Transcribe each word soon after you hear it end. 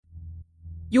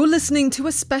You're listening to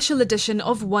a special edition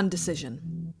of One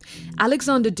Decision.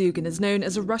 Alexander Dugin is known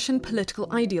as a Russian political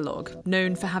ideologue,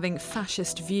 known for having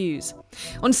fascist views.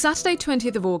 On Saturday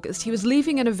 20th of August, he was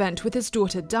leaving an event with his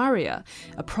daughter Darya,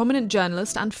 a prominent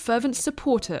journalist and fervent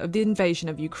supporter of the invasion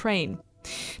of Ukraine.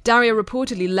 Darya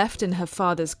reportedly left in her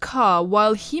father's car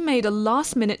while he made a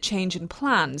last-minute change in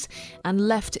plans and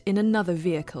left in another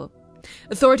vehicle.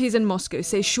 Authorities in Moscow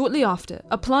say shortly after,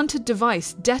 a planted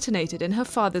device detonated in her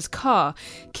father's car,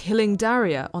 killing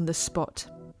Darya on the spot.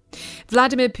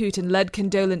 Vladimir Putin led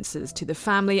condolences to the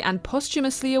family and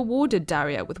posthumously awarded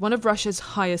Darya with one of Russia's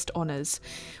highest honours.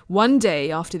 One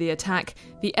day after the attack,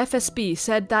 the FSB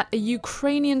said that a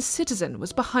Ukrainian citizen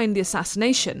was behind the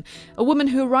assassination, a woman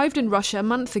who arrived in Russia a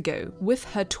month ago with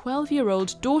her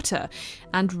 12-year-old daughter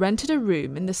and rented a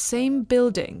room in the same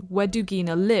building where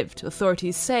Dugina lived,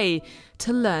 authorities say,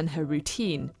 to learn her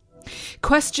routine.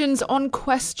 Questions on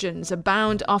questions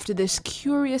abound after this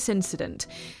curious incident.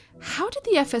 How did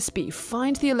the FSB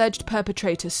find the alleged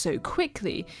perpetrator so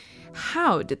quickly?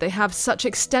 How did they have such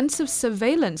extensive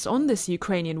surveillance on this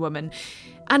Ukrainian woman?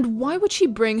 And why would she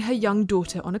bring her young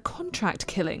daughter on a contract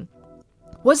killing?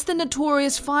 Was the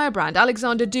notorious firebrand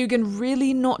Alexander Dugin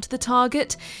really not the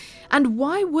target? And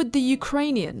why would the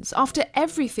Ukrainians, after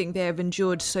everything they have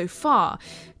endured so far,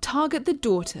 target the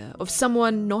daughter of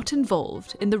someone not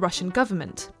involved in the Russian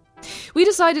government? We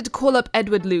decided to call up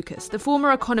Edward Lucas, the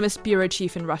former Economist bureau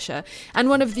chief in Russia, and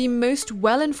one of the most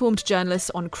well-informed journalists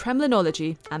on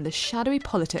Kremlinology and the shadowy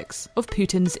politics of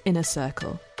Putin's inner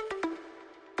circle.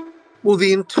 Well,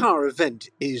 the entire event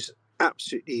is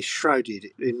absolutely shrouded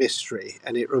in mystery,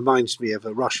 and it reminds me of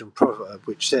a Russian proverb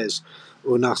which says,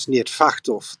 "У нас нет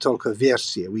фактов, только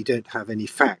версия." We don't have any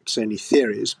facts, only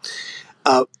theories.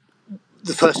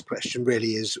 The first question really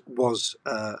is, was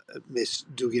Miss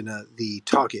Dugina the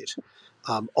target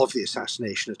of the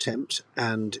assassination attempt?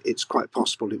 And it's quite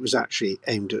possible it was actually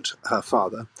aimed at her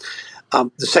father.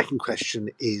 The second question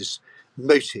is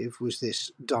motive. Was this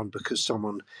done because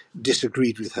someone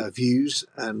disagreed with her views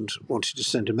and wanted to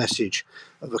send a message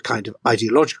of a kind of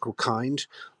ideological kind?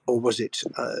 Or was it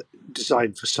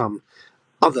designed for some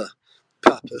other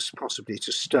purpose, possibly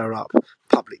to stir up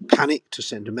public panic, to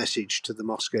send a message to the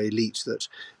Moscow elite that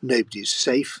nobody is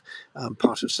safe,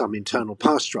 part of some internal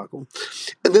power struggle?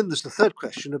 And then there's the third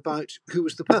question about who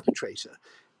was the perpetrator.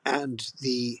 And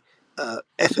the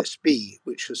FSB,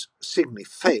 which has signally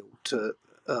failed to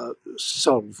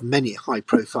solve many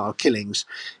high-profile killings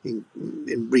in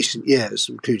recent years,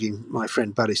 including my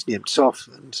friend Boris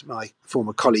Nemtsov and my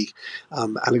former colleague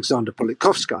Alexander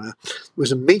Politkovskaya,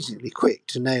 was amazingly quick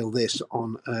to nail this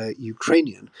on a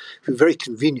Ukrainian who very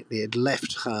conveniently had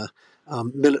left her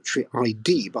military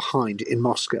ID behind in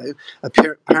Moscow,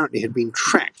 apparently had been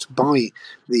tracked by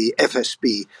the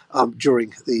FSB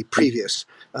during the previous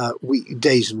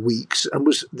days and weeks, and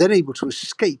was then able to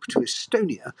escape to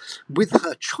Estonia with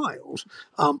her child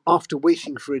after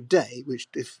waiting for a day, which,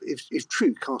 if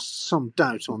true, casts some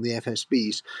doubt on the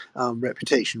FSB's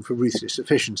reputation for ruthless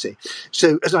efficiency.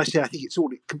 So, as I say, I think it's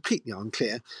all completely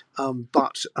unclear,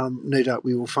 but no doubt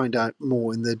we will find out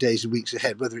more in the days and weeks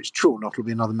ahead. Whether it's true or not will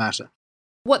be another matter.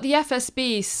 What the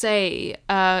FSB say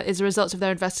is a result of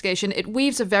their investigation. It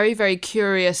weaves a very, very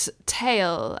curious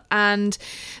tale. And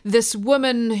this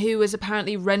woman who was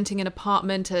apparently renting an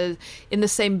apartment in the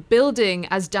same building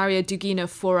as Darya Dugina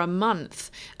for a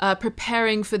month,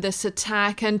 preparing for this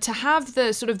attack, and to have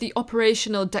the sort of the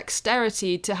operational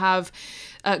dexterity to have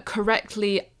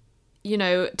correctly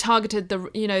targeted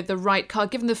the right car,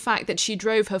 given the fact that she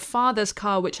drove her father's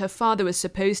car, which her father was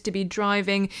supposed to be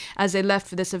driving as they left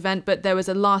for this event, but there was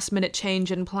a last-minute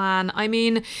change in plan. I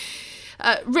mean,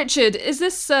 Richard, is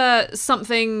this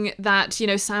something that,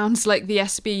 sounds like the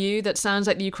SBU, that sounds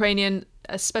like the Ukrainian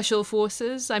special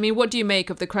forces? I mean, what do you make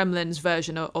of the Kremlin's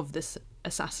version of this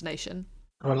assassination?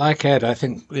 Well, like Ed, I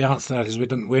think the answer to that is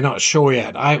we're not sure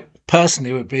yet. I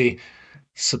personally would be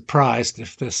surprised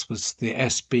if this was the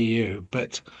SBU,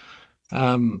 but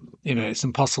it's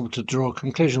impossible to draw a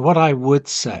conclusion. What I would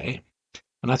say,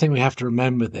 and I think we have to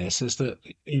remember this, is that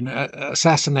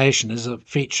assassination is a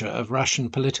feature of Russian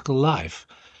political life,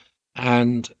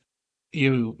 and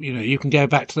you can go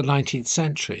back to the 19th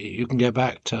century, you can go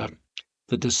back to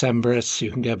the Decembrists, you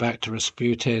can go back to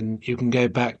Rasputin, you can go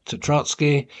back to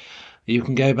Trotsky. You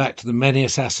can go back to the many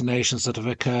assassinations that have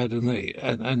occurred,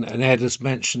 and Ed has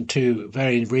mentioned two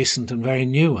very recent and very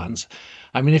new ones.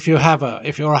 I mean, if you're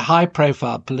a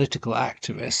high-profile political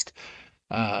activist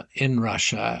in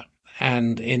Russia,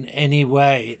 and in any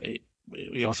way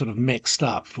you're sort of mixed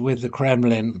up with the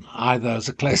Kremlin, either as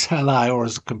a close ally or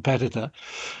as a competitor,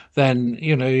 then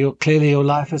your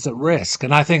life is at risk.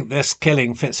 And I think this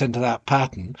killing fits into that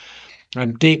pattern.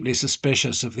 I'm deeply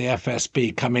suspicious of the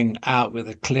FSB coming out with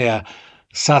a clear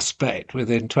suspect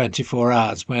within 24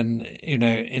 hours when,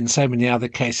 in so many other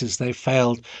cases, they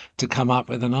failed to come up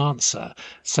with an answer.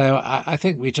 So I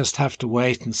think we just have to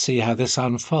wait and see how this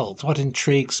unfolds. What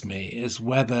intrigues me is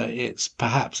whether it's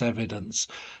perhaps evidence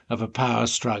of a power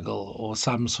struggle or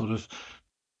some sort of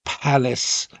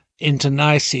palace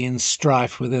internecine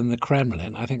strife within the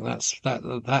Kremlin. I think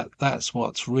that's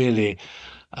what's really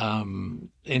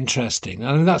interesting.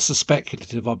 I mean, that's a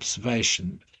speculative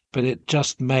observation, but it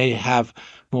just may have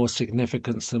more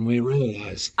significance than we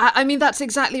realise. I mean, that's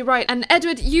exactly right. And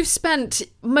Edward, you've spent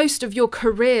most of your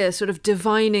career sort of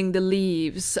divining the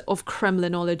leaves of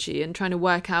Kremlinology and trying to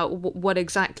work out what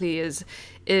exactly is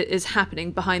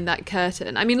happening behind that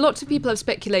curtain. I mean, lots of people have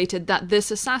speculated that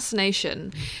this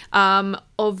assassination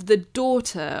of the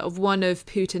daughter of one of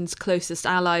Putin's closest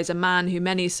allies, a man who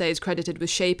many say is credited with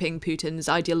shaping Putin's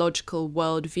ideological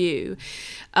worldview,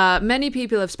 many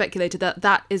people have speculated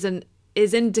that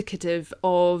is indicative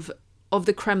of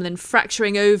the Kremlin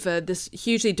fracturing over this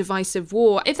hugely divisive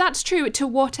war. If that's true, to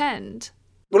what end?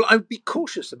 Well, I would be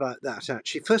cautious about that,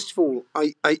 actually. First of all,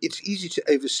 it's easy to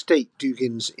overstate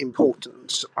Dugin's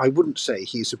importance. I wouldn't say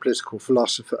he's a political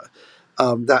philosopher.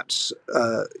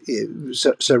 Sir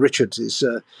Richard is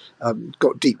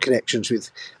got deep connections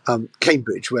with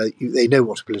Cambridge, where they know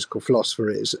what a political philosopher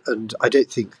is, and I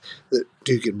don't think that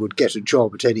Dugin would get a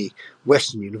job at any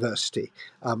Western university.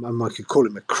 And I could call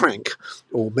him a crank,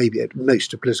 or maybe at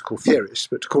most a political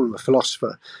theorist, but to call him a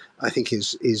philosopher, I think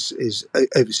is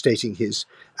overstating his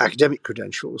academic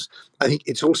credentials. I think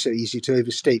it's also easy to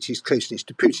overstate his closeness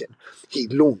to Putin. He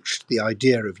launched the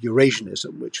idea of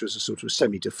Eurasianism, which was a sort of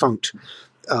semi-defunct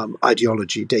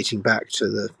ideology dating back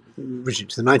to originally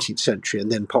to the 19th century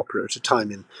and then popular at a time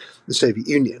in the Soviet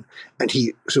Union. And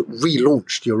he sort of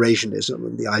relaunched Eurasianism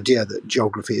and the idea that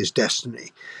geography is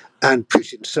destiny. And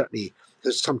Putin certainly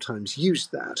has sometimes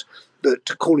used that, but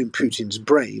to call him Putin's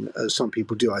brain, as some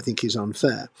people do, I think is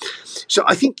unfair. So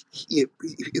I think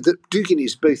that Dugin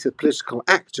is both a political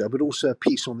actor, but also a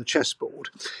piece on the chessboard.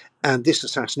 And this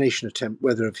assassination attempt,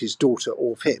 whether of his daughter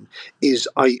or of him, is,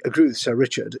 I agree with Sir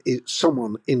Richard, is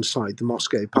someone inside the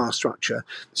Moscow power structure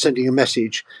sending a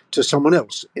message to someone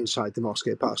else inside the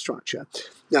Moscow power structure.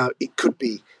 Now, it could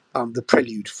be the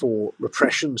prelude for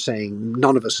repression, saying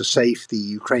none of us are safe, the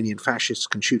Ukrainian fascists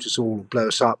can shoot us all, blow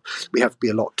us up, we have to be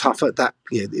a lot tougher. That,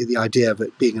 the idea of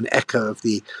it being an echo of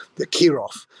the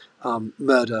Kirov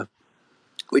murder,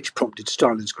 which prompted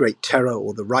Stalin's Great Terror,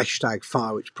 or the Reichstag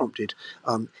fire, which prompted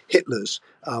Hitler's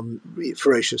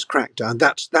ferocious crackdown.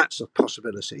 That's a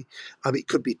possibility. It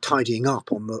could be tidying up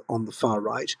on the far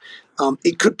right.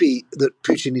 It could be that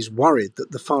Putin is worried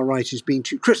that the far right is being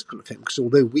too critical of him, because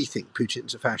although we think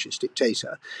Putin's a fascist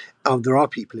dictator, there are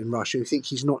people in Russia who think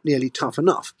he's not nearly tough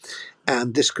enough,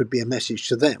 and this could be a message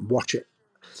to them. Watch it.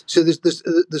 So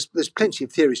there's plenty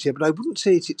of theories here, but I wouldn't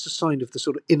say it's a sign of the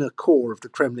sort of inner core of the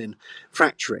Kremlin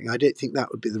fracturing. I don't think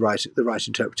that would be the right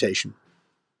interpretation.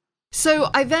 So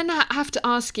I then have to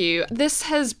ask you, this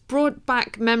has brought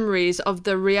back memories of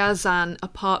the Ryazan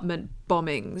apartment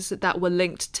bombings that were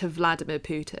linked to Vladimir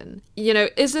Putin.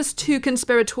 Is this too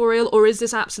conspiratorial, or is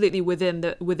this absolutely within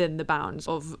the bounds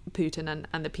of Putin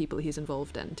and the people he's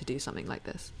involved in to do something like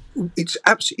this? It's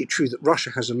absolutely true that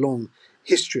Russia has a long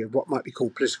history of what might be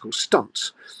called political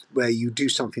stunts, where you do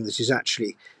something that is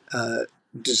actually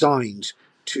designed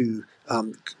to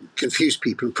confuse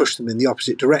people and push them in the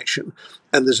opposite direction.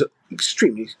 And there's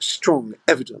extremely strong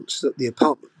evidence that the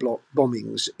apartment block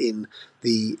bombings in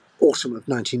the autumn of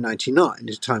 1999,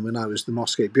 at a time when I was the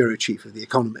Moscow bureau chief of The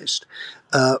Economist,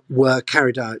 were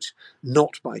carried out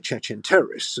not by Chechen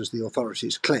terrorists, as the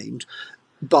authorities claimed,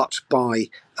 but by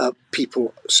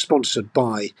people sponsored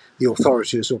by the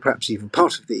authorities, or perhaps even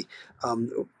part of the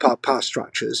power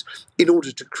structures, in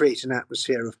order to create an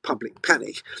atmosphere of public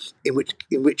panic, in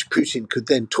which Putin could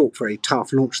then talk very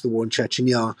tough, launch the war in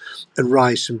Chechnya, and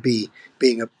rise from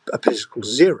being a political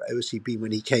zero, as he'd been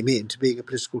when he came in, to being a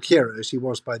political hero, as he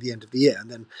was by the end of the year, and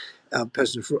then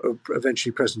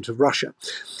eventually president of Russia.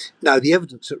 Now, the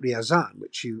evidence at Ryazan,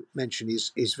 which you mentioned,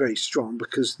 is very strong,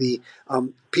 because the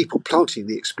people planting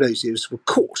the explosives were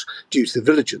caught. caught due to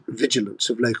the vigilance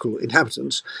of local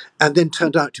inhabitants, and then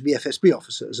turned out to be FSB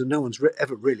officers. And no one's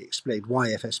ever really explained why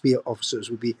FSB officers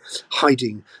would be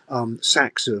hiding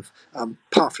sacks of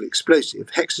powerful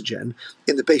explosive, hexagen,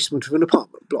 in the basement of an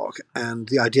apartment block. And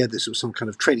the idea this was some kind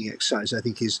of training exercise, I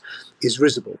think, is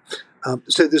risible.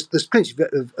 So there's plenty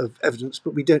of evidence,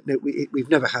 but we don't know. We've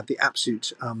never had the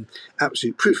absolute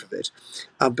proof of it.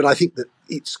 But I think that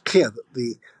it's clear that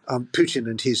the Putin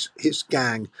and his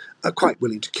gang are quite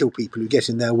willing to kill people who get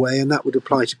in their way, and that would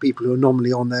apply to people who are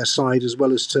nominally on their side as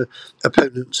well as to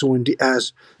opponents, or indeed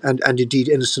indeed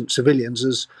innocent civilians,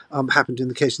 as happened in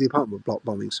the case of the apartment block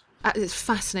bombings. It's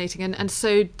fascinating and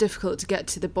so difficult to get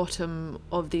to the bottom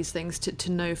of these things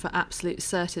to know for absolute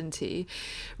certainty.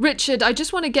 Richard, I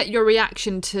just want to get your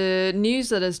reaction to news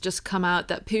that has just come out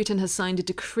that Putin has signed a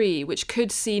decree which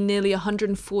could see nearly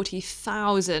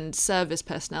 140,000 service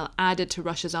personnel added to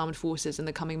Russia's armed forces in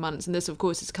the coming months. And this, of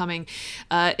course, is coming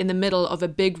in the middle of a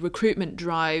big recruitment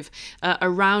drive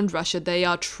around Russia. They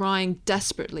are trying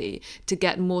desperately to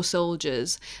get more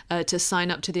soldiers to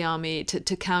sign up to the army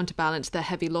to counterbalance the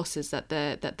heavy losses that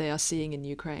they are seeing in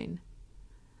Ukraine.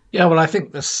 Yeah, well, I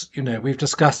think this, we've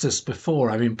discussed this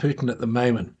before. I mean, Putin at the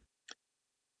moment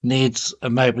needs a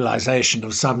mobilization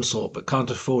of some sort, but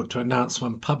can't afford to announce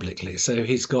one publicly. So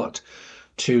he's got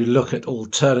to look at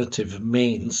alternative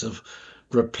means of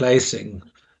replacing,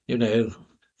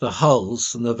 the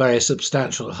holes, and the very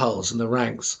substantial holes in the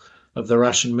ranks of the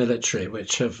Russian military,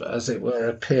 which have, as it were,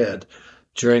 appeared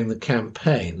during the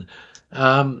campaign.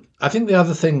 I think the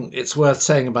other thing it's worth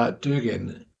saying about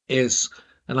Dugin is,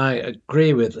 and I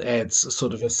agree with Ed's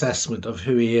sort of assessment of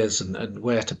who he is and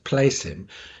where to place him,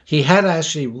 he had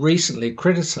actually recently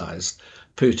criticized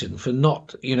Putin for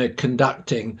not,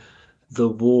 conducting the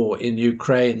war in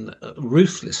Ukraine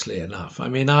ruthlessly enough. I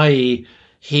mean, i.e.,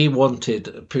 he wanted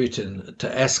Putin to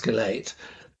escalate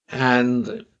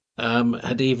and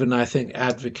had even, I think,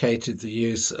 advocated the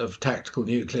use of tactical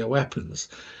nuclear weapons.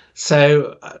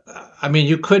 So, I mean,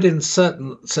 you could, in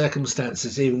certain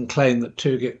circumstances, even claim that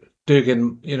Dugin,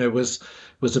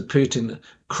 was a Putin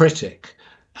critic,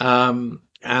 and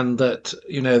that,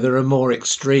 there are more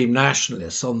extreme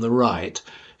nationalists on the right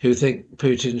who think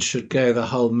Putin should go the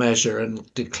whole measure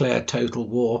and declare total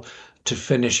war to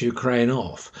finish Ukraine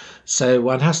off. So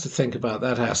one has to think about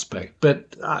that aspect.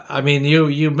 But, I mean,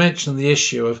 you mentioned the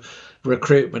issue of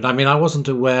recruitment. I mean, I wasn't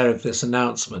aware of this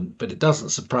announcement, but it doesn't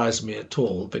surprise me at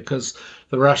all, because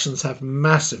the Russians have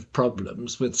massive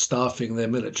problems with staffing their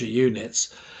military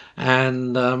units,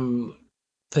 and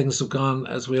things have gone,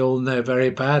 as we all know,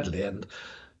 very badly. And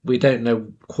we don't know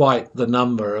quite the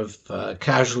number of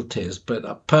casualties,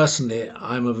 but personally,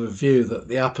 I'm of a view that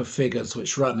the upper figures,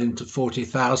 which run into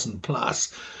 40,000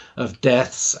 plus of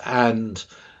deaths and,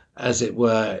 as it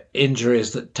were,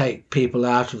 injuries that take people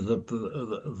out of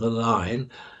the line,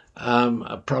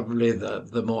 are probably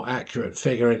the more accurate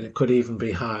figure, and it could even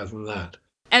be higher than that.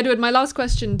 Edward, my last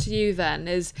question to you then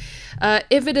is,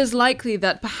 if it is likely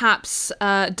that perhaps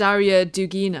Darya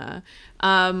Dugina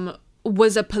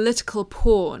was a political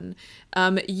pawn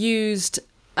used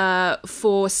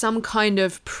for some kind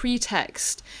of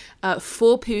pretext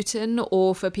for Putin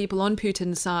or for people on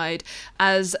Putin's side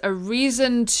as a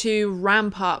reason to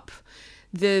ramp up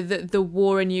the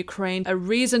war in Ukraine, a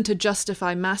reason to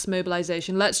justify mass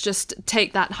mobilization. Let's just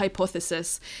take that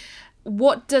hypothesis.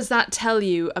 What does that tell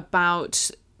you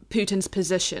about Putin's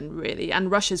position, really,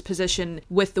 and Russia's position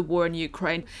with the war in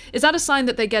Ukraine? Is that a sign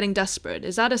that they're getting desperate?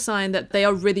 Is that a sign that they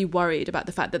are really worried about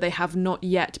the fact that they have not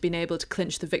yet been able to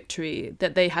clinch the victory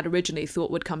that they had originally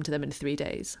thought would come to them in 3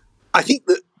 days? I think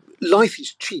that life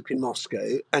is cheap in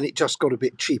Moscow, and it just got a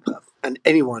bit cheaper. And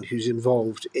anyone who's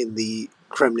involved in the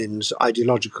Kremlin's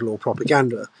ideological or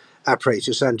propaganda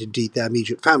apparatus, and indeed their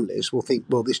immediate families, will think,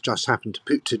 well, this just happened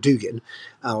to Dugin,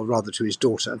 or rather to his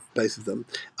daughter, both of them.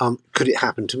 Could it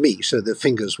happen to me? So their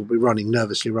fingers will be running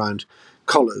nervously around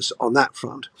collars on that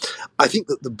front. I think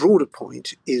that the broader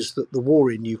point is that the war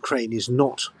in Ukraine is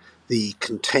not the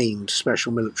contained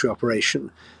special military operation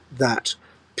that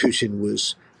Putin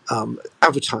was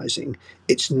advertising.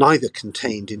 It's neither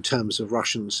contained in terms of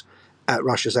Russia's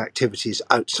activities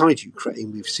outside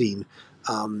Ukraine. We've seen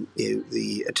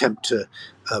the attempt to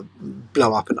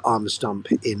blow up an arms dump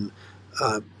in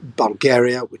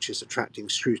Bulgaria, which is attracting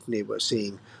scrutiny. We're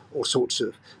seeing all sorts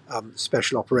of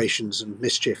special operations and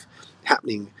mischief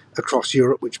happening across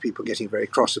Europe, which people are getting very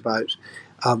cross about.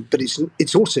 But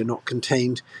it's also not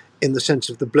contained in the sense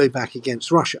of the blowback against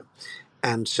Russia.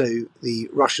 And so the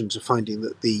Russians are finding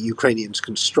that the Ukrainians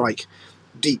can strike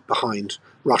deep behind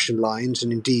Russian lines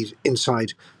and indeed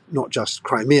inside not just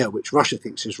Crimea, which Russia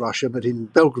thinks is Russia, but in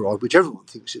Belgorod, which everyone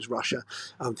thinks is Russia,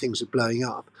 things are blowing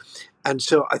up. And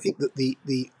so I think that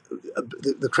the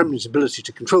Kremlin's ability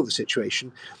to control the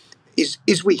situation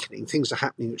is weakening. Things are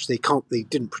happening which they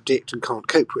didn't predict and can't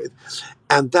cope with,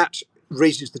 and that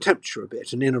raises the temperature a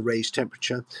bit. And in a raised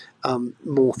temperature,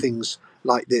 more things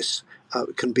like this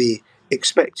can be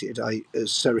expected.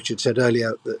 As Sir Richard said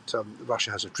earlier, that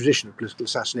Russia has a tradition of political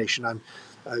assassination.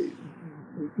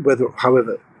 Whether,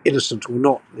 however innocent or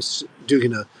not Ms.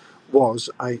 Dugina was,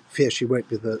 I fear she won't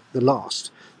be the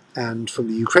last. And from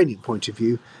the Ukrainian point of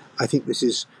view, I think this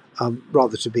is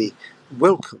rather to be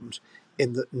welcomed,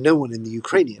 in that no one in the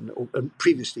Ukrainian, or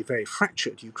previously very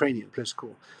fractured Ukrainian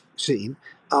political scene,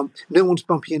 no one's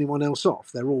bumping anyone else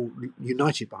off. They're all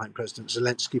united behind President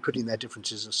Zelensky, putting their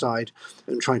differences aside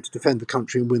and trying to defend the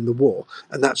country and win the war.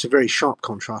 And that's a very sharp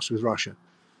contrast with Russia.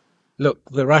 Look,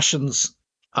 the Russians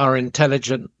are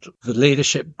intelligent. The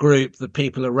leadership group, the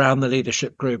people around the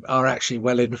leadership group are actually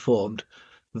well informed.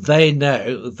 They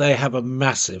know they have a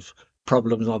massive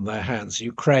problem on their hands.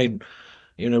 Ukraine,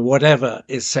 whatever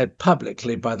is said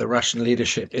publicly by the Russian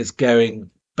leadership is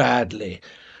going badly.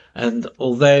 And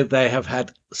although they have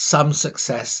had some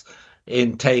success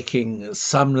in taking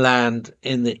some land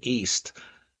in the east,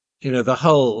 the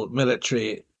whole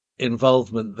military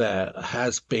involvement there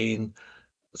has been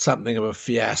something of a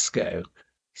fiasco.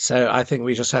 So I think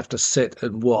we just have to sit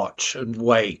and watch and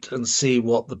wait and see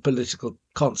what the political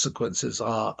consequences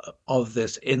are of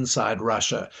this inside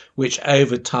Russia, which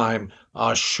over time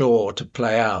are sure to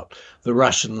play out. The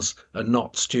Russians are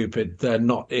not stupid. They're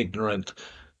not ignorant.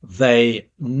 They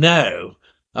know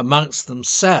amongst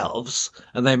themselves,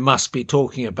 and they must be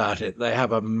talking about it, they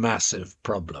have a massive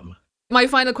problem. My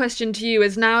final question to you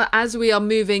is, now as we are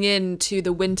moving into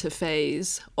the winter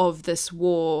phase of this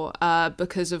war,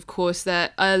 because of course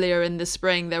earlier in the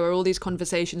spring there were all these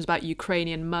conversations about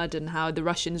Ukrainian mud and how the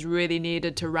Russians really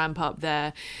needed to ramp up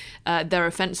their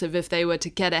offensive if they were to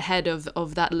get ahead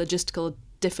of that logistical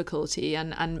difficulty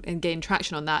and gain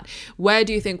traction on that. Where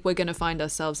do you think we're going to find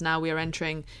ourselves now we are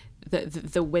entering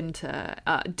the winter?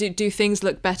 Do things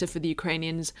look better for the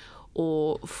Ukrainians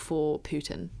or for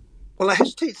Putin? Well, I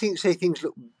hesitate to say things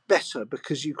look better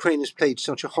because Ukraine has paid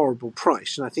such a horrible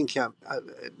price. And I think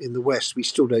in the West, we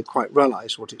still don't quite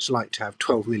realise what it's like to have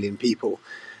 12 million people,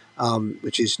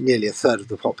 which is nearly a third of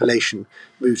the population,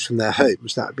 moved from their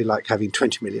homes. That would be like having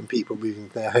 20 million people moving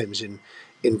from their homes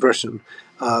in Britain.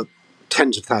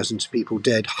 Tens of thousands of people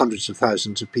dead, hundreds of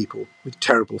thousands of people with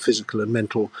terrible physical and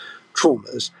mental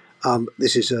traumas.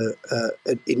 This is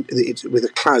with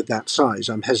a cloud that size.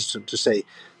 I'm hesitant to say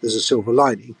there's a silver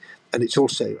lining. And it's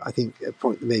also, I think, a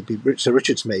point that maybe Sir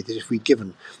Richard's made, that if we'd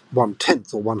given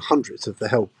 1/10 or 1/100th of the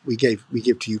help we give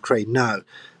to Ukraine now,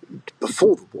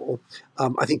 before the war,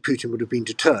 I think Putin would have been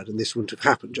deterred and this wouldn't have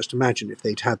happened. Just imagine if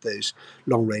they'd had those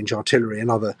long-range artillery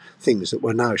and other things that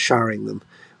we're now showering them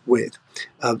with.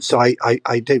 So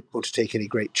I don't want to take any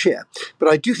great cheer. But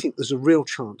I do think there's a real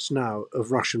chance now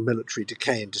of Russian military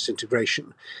decay and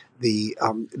disintegration. The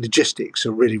logistics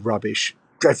are really rubbish,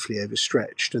 dreadfully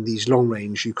overstretched, and these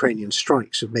long-range Ukrainian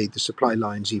strikes have made the supply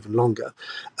lines even longer.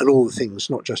 And all the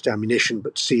things, not just ammunition,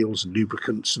 but seals and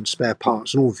lubricants and spare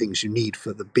parts and all the things you need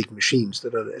for the big machines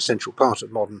that are an essential part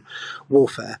of modern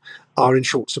warfare, are in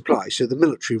short supply. So the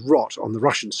military rot on the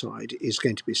Russian side is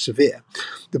going to be severe.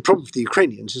 The problem for the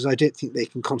Ukrainians is I don't think they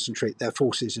can concentrate their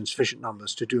forces in sufficient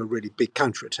numbers to do a really big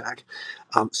counterattack.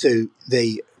 So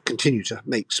they continue to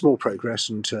make small progress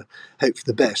and to hope for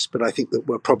the best. But I think that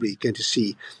we're probably going to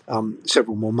see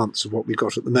several more months of what we've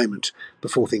got at the moment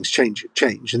before things change.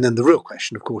 And then the real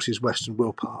question, of course, is Western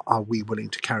willpower. Are we willing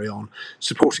to carry on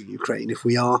supporting Ukraine? If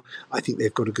we are, I think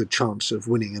they've got a good chance of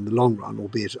winning in the long run,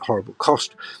 albeit at horrible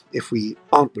cost. If we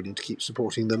aren't willing to keep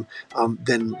supporting them,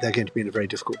 then they're going to be in a very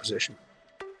difficult position.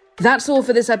 That's all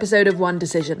for this episode of One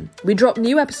Decision. We drop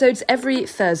new episodes every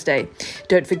Thursday.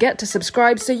 Don't forget to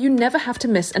subscribe so you never have to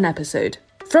miss an episode.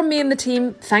 From me and the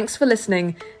team, thanks for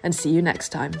listening and see you next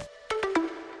time.